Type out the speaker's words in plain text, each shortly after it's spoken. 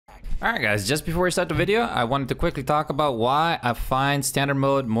Alright guys, just before we start the video, I wanted to quickly talk about why I find standard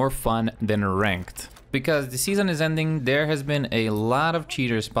mode more fun than ranked. Because the season is ending, there has been a lot of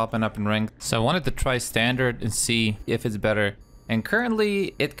cheaters popping up in ranked, so I wanted to try standard and see if it's better. And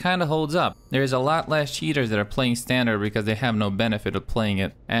currently, it kind of holds up. There's a lot less cheaters that are playing standard because they have no benefit of playing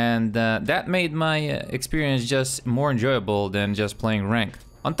it. And that made my experience just more enjoyable than just playing ranked.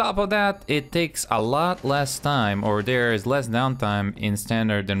 On top of that, it takes a lot less time, or there is less downtime in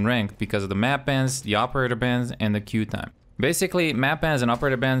standard than ranked because of the map bans, the operator bans, and the queue time. Basically, map bans and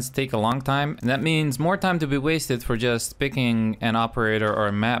operator bans take a long time, and that means more time to be wasted for just picking an operator or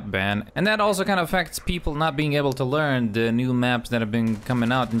a map ban. And that also kind of affects people not being able to learn the new maps that have been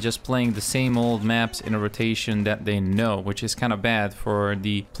coming out and just playing the same old maps in a rotation that they know, which is kind of bad for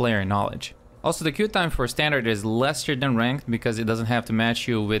the player knowledge. Also, the queue time for standard is lesser than ranked because it doesn't have to match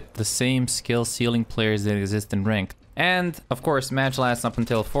you with the same skill ceiling players that exist in ranked. And of course, match lasts up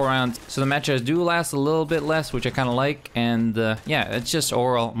until 4 rounds, so the matches do last a little bit less, which I kind of like. And yeah, it's just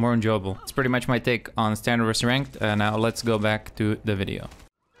overall more enjoyable. It's pretty much my take on standard versus ranked. Now let's go back to the video.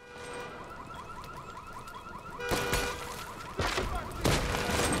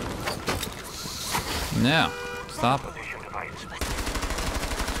 Now, stop it.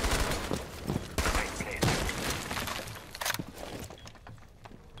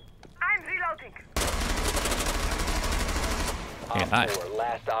 Okay, nice.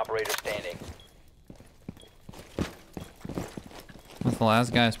 Last operator standing. That's the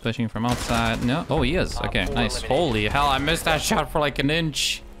last guy's pushing from outside. No, oh he is. Okay, nice. Holy hell, I missed that shot for like an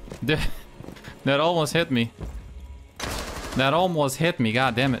inch. That almost hit me. That almost hit me.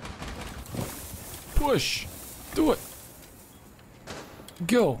 God damn it. Push. Do it.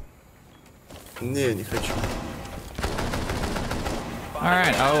 Go. Не хочу. All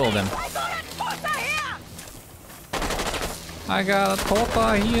right, I hold him. I got a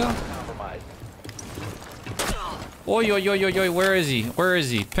Tota here. Oi, oi, oi, oi, oi, where is he? Where is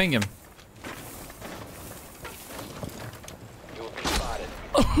he? Ping him.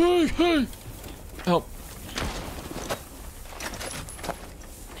 Hey, hey! Help.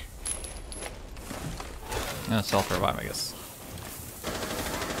 Yeah, self-revive, I guess.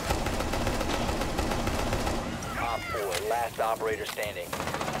 Top 4, last operator standing.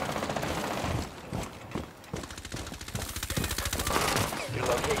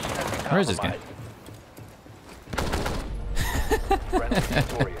 Where is this guy?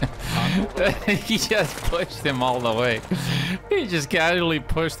 He just pushed him all the way. He just casually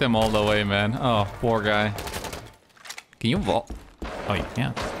pushed him all the way, man. Oh, poor guy. Can you vault? Oh, you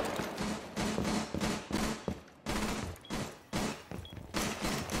can.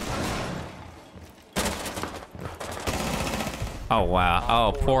 Oh, wow.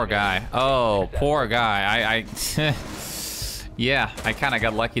 Oh, poor guy. Oh, poor guy. I yeah, I kind of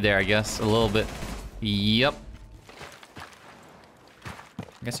got lucky there, I guess, a little bit. Yep.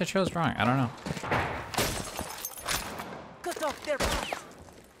 I guess I chose wrong. I don't know.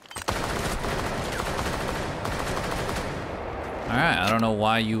 Alright, I don't know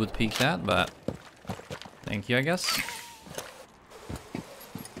why you would peek that, but thank you, I guess.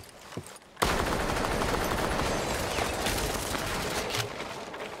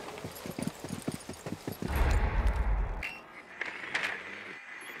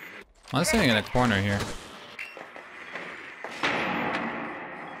 I'm sitting in a corner here.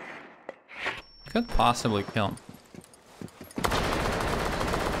 Could possibly kill him.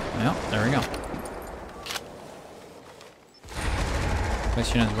 Yep, there we go.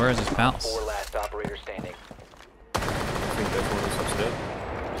 Question is, where is his palace? 4 last operator standing. I think that one is upstairs.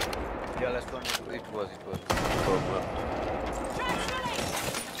 Yeah, last one it was.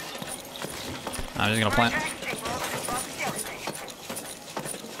 I'm just gonna plant.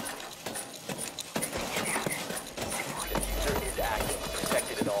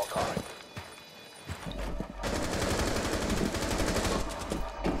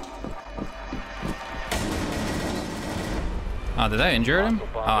 Oh, did I injure him?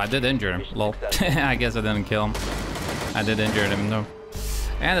 Oh, I did injure him. Lol. I guess I didn't kill him. I did injure him, though.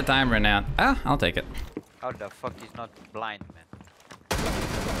 And the time ran out. Ah, I'll take it. How the fuck he's not blind, man?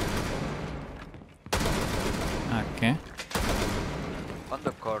 Okay. On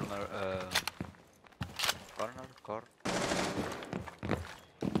the corner, corner.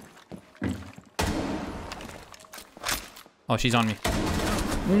 Oh, she's on me.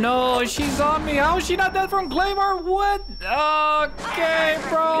 No, she's on me. How is she not dead from Claymore? What? Okay,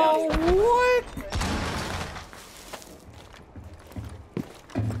 bro. What?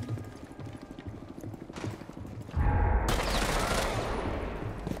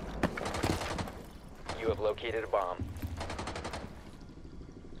 You have located a bomb.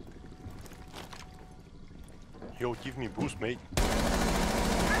 Yo, give me boost, mate.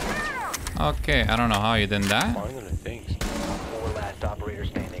 Okay, I don't know how you did that. Finally, thanks. Four last operator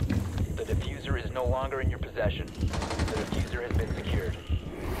standing. The diffuser is no longer in your possession. The diffuser has been secured.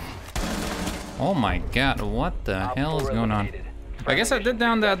 Oh my god, what the Op hell is 4 going on? eliminated. I guess I did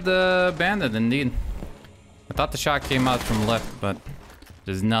down that bandit indeed. I thought the shot came out from left, but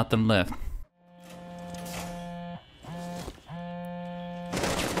there's nothing left.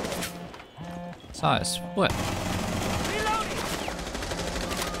 Saw his foot.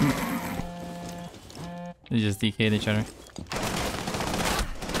 They just DK'd each other.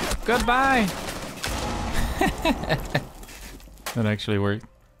 Goodbye! That actually worked.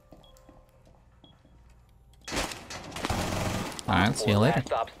 Alright, see you later. Last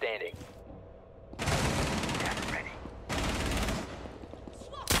stop standing.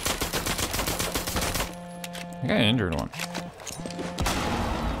 I got injured one.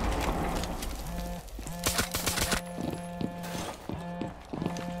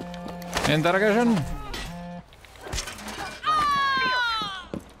 Interrogation.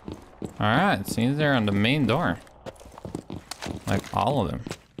 Alright, seems they're on the main door. Like all of them.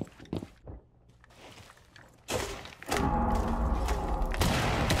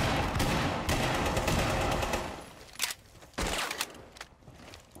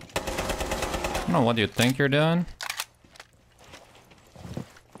 I don't know what you think you're doing,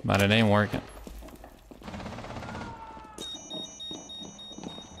 but it ain't working.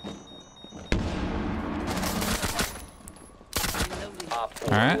 Op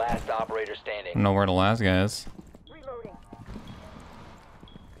 4 Alright. last operator I standing. don't know where the last guy is.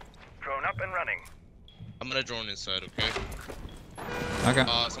 Drone up and running. I'm gonna drone inside, okay? Okay.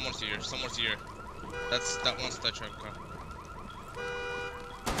 Someone's here. Someone's here. That one's that truck car.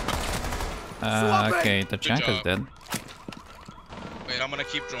 Okay, the chunk is job. dead. Wait, I'm gonna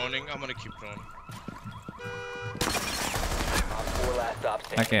keep droning. I'm gonna keep droning. Op 4 last stop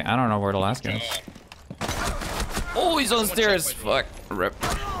standing. Okay, I don't know where the last guy is. Oh, he's on stairs. Fuck. Rip.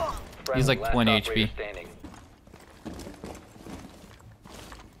 He's like Last 20 operator HP. standing.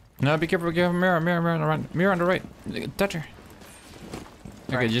 No, be careful. Give him mirror on the right. Mirror on the right. Touch her.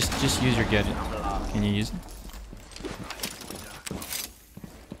 Okay, just use your gadget. Can you use it?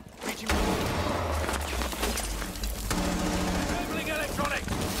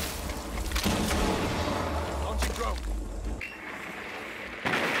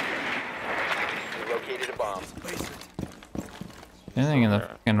 You located a bomb. Anything in the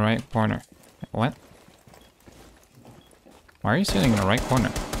fucking right corner. What? Why are you sitting in the right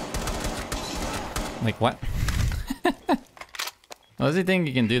corner? Like what? What does he think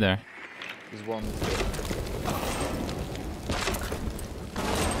you can do there? There's one.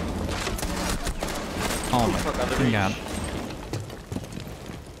 Oh my god.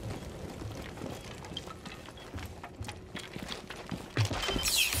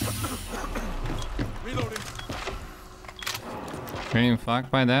 Getting fucked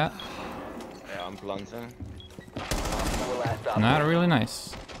by that? Yeah, I'm plunging. Op 4 last operator. Not really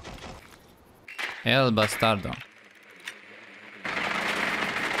nice. El bastardo.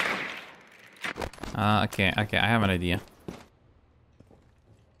 Okay, I have an idea.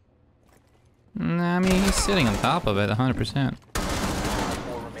 I mean, he's sitting on top of it 100%.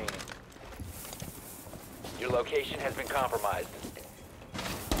 4 remaining. Your location has been compromised.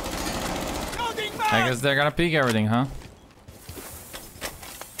 I guess they're gonna peek everything, huh?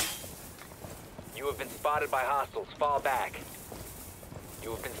 You have been spotted by hostiles. Fall back.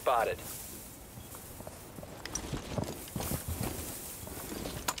 You have been spotted.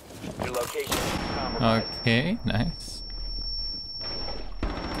 Your location is compromised. Okay, nice.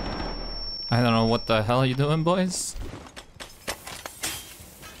 I don't know what the hell you doing, boys.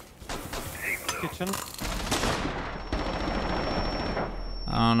 Kitchen.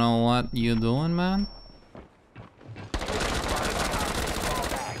 I don't know what you doing, man.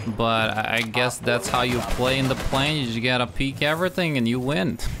 But I guess that's how you play in the plane. You just gotta peek everything and you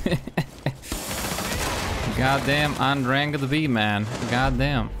win. Goddamn Unranked V, man.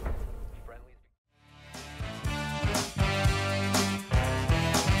 Goddamn.